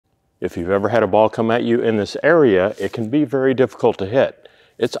If you've ever had a ball come at you in this area, it can be very difficult to hit.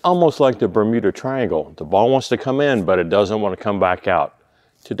 It's almost like the Bermuda Triangle. The ball wants to come in, but it doesn't want to come back out.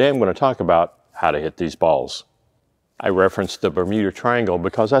 Today I'm going to talk about how to hit these balls. I referenced the Bermuda Triangle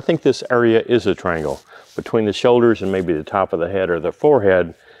because I think this area is a triangle. Between the shoulders and maybe the top of the head or the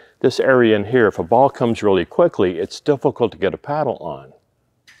forehead, this area in here, if a ball comes really quickly, it's difficult to get a paddle on.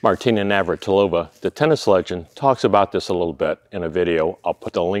 Martina Navratilova, the tennis legend, talks about this a little bit in a video. I'll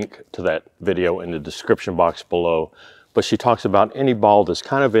put the link to that video in the description box below. But she talks about any ball that's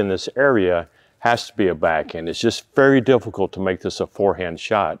kind of in this area has to be a backhand. It's just very difficult to make this a forehand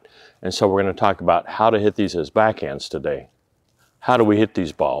shot. And so we're going to talk about how to hit these as backhands today. How do we hit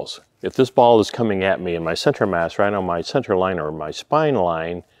these balls? If this ball is coming at me in my center mass, right on my center line or my spine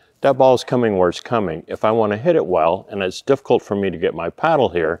line, that ball is coming where it's coming. If I want to hit it well, and it's difficult for me to get my paddle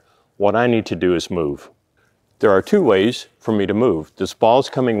here, what I need to do is move. There are two ways for me to move. This ball is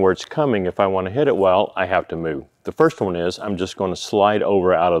coming where it's coming. If I want to hit it well, I have to move. The first one is I'm just going to slide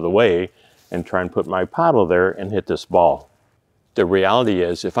over out of the way and try and put my paddle there and hit this ball. The reality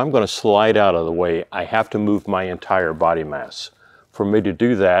is if I'm going to slide out of the way, I have to move my entire body mass. For me to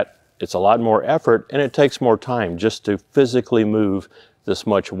do that, it's a lot more effort and it takes more time just to physically move this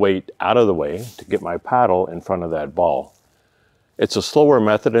much weight out of the way to get my paddle in front of that ball. It's a slower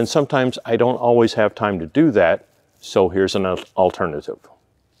method and sometimes I don't always have time to do that, so here's an alternative.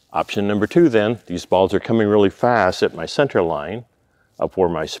 Option number two then, these balls are coming really fast at my center line, up where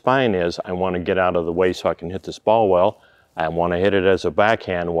my spine is. I want to get out of the way so I can hit this ball well. I want to hit it as a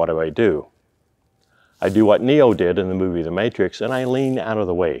backhand. What do? I do what Neo did in the movie The Matrix and I lean out of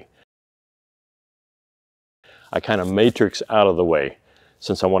the way. I kind of matrix out of the way.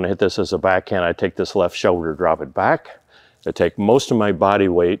 Since I want to hit this as a backhand, I take this left shoulder, drop it back. I take most of my body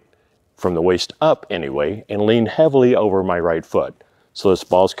weight from the waist up anyway and lean heavily over my right foot. So this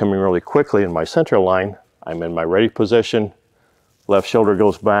ball's coming really quickly in my center line. I'm in my ready position. Left shoulder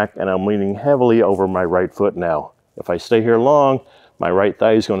goes back and I'm leaning heavily over my right foot now. If I stay here long, my right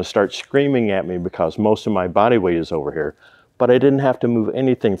thigh is going to start screaming at me because most of my body weight is over here. But I didn't have to move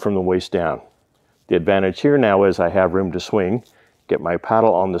anything from the waist down. The advantage here now is I have room to swing, get my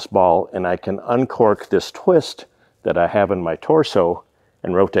paddle on this ball, and I can uncork this twist that I have in my torso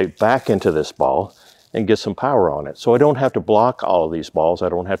and rotate back into this ball and get some power on it. So I don't have to block all of these balls. I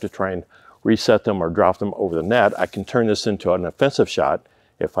don't have to try and reset them or drop them over the net. I can turn this into an offensive shot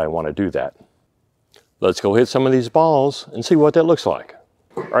if I want to do that. Let's go hit some of these balls and see what that looks like.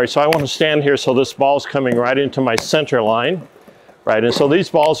 All right, so I want to stand here so this ball's coming right into my center line, right? And so these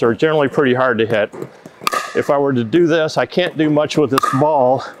balls are generally pretty hard to hit. If I were to do this, I can't do much with this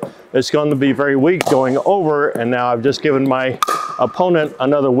ball. It's going to be very weak going over, and now I've just given my opponent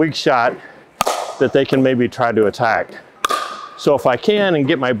another weak shot that they can maybe try to attack. So if I can and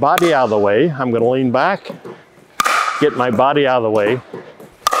get my body out of the way, I'm going to lean back, get my body out of the way.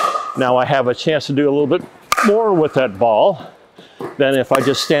 Now I have a chance to do a little bit more with that ball than if I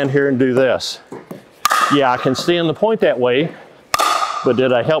just stand here and do this. Yeah, I can stay in the point that way, but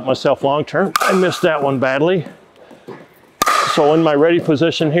did I help myself long term? I missed that one badly. So in my ready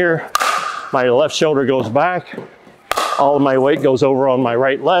position here, my left shoulder goes back, all of my weight goes over on my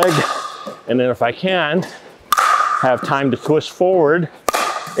right leg, and then if I can, have time to twist forward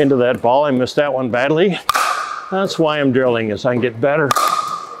into that ball. I missed that one badly. That's why I'm drilling, is I can get better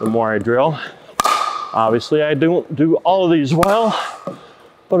the more I drill. Obviously I don't do all of these well,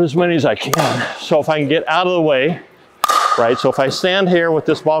 but as many as I can. So if I can get out of the way, right? So if I stand here with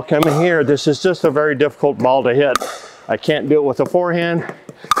this ball coming here, this is just a very difficult ball to hit. I can't do it with a forehand.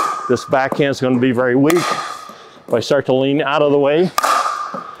 This backhand is going to be very weak. If I start to lean out of the way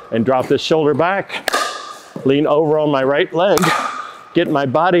and drop this shoulder back, lean over on my right leg, get my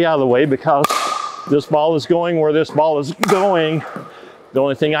body out of the way because this ball is going where this ball is going. The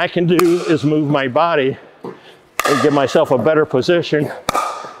only thing I can do is move my body and give myself a better position,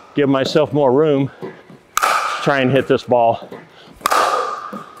 give myself more room to try and hit this ball.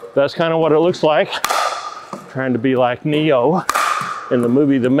 That's kind of what it looks like. Trying to be like Neo in the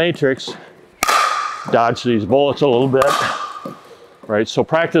movie The Matrix, dodge these bullets a little bit, right? So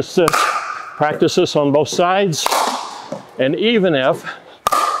practice this on both sides. And even if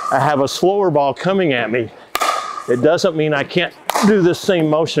I have a slower ball coming at me, it doesn't mean I can't do this same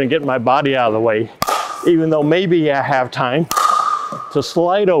motion and get my body out of the way, even though maybe I have time to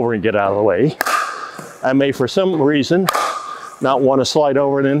slide over and get out of the way. I may, for some reason, not want to slide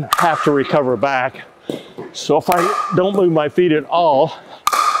over and then have to recover back. So if I don't move my feet at all,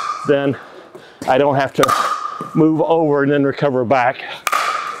 then I don't have to move over and then recover back.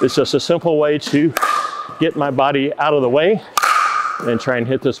 It's just a simple way to get my body out of the way and try and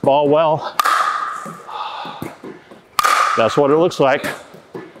hit this ball well. That's what it looks like.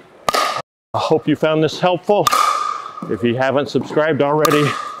 I hope you found this helpful. If you haven't subscribed already,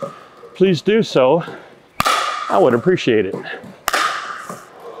 please do so. I would appreciate it.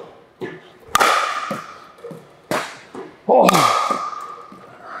 Oh.